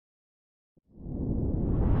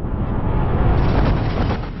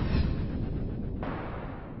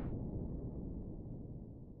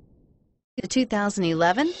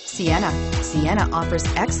2011 Sienna. Sienna offers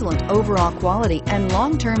excellent overall quality and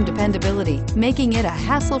long-term dependability, making it a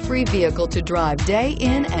hassle-free vehicle to drive day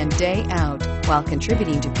in and day out, while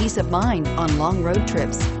contributing to peace of mind on long road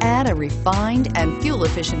trips. Add a refined and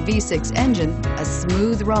fuel-efficient V6 engine, a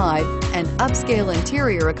smooth ride, and upscale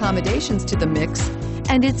interior accommodations to the mix,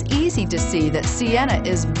 and it's easy to see that Sienna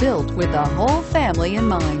is built with the whole family in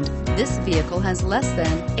mind. This vehicle has less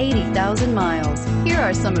than 80,000 miles. Here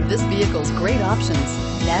are some of this vehicle's great options: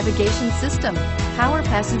 navigation system, power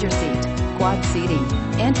passenger seat, quad seating,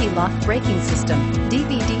 anti-lock braking system,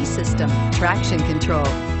 DVD system, traction control,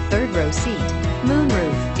 third row seat,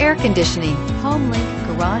 moonroof, air conditioning, HomeLink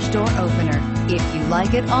garage door opener. If you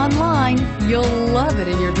like it online, you'll love it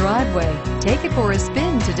in your driveway. Take it for a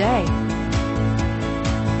spin today.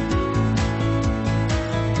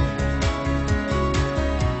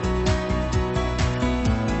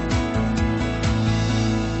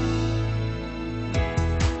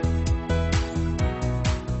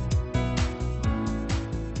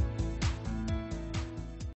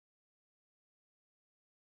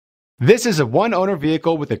 This is a one-owner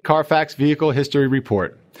vehicle with a Carfax Vehicle History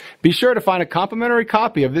Report. Be sure to find a complimentary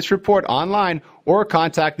copy of this report online or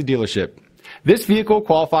contact the dealership. This vehicle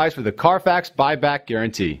qualifies for the Carfax Buyback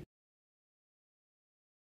Guarantee.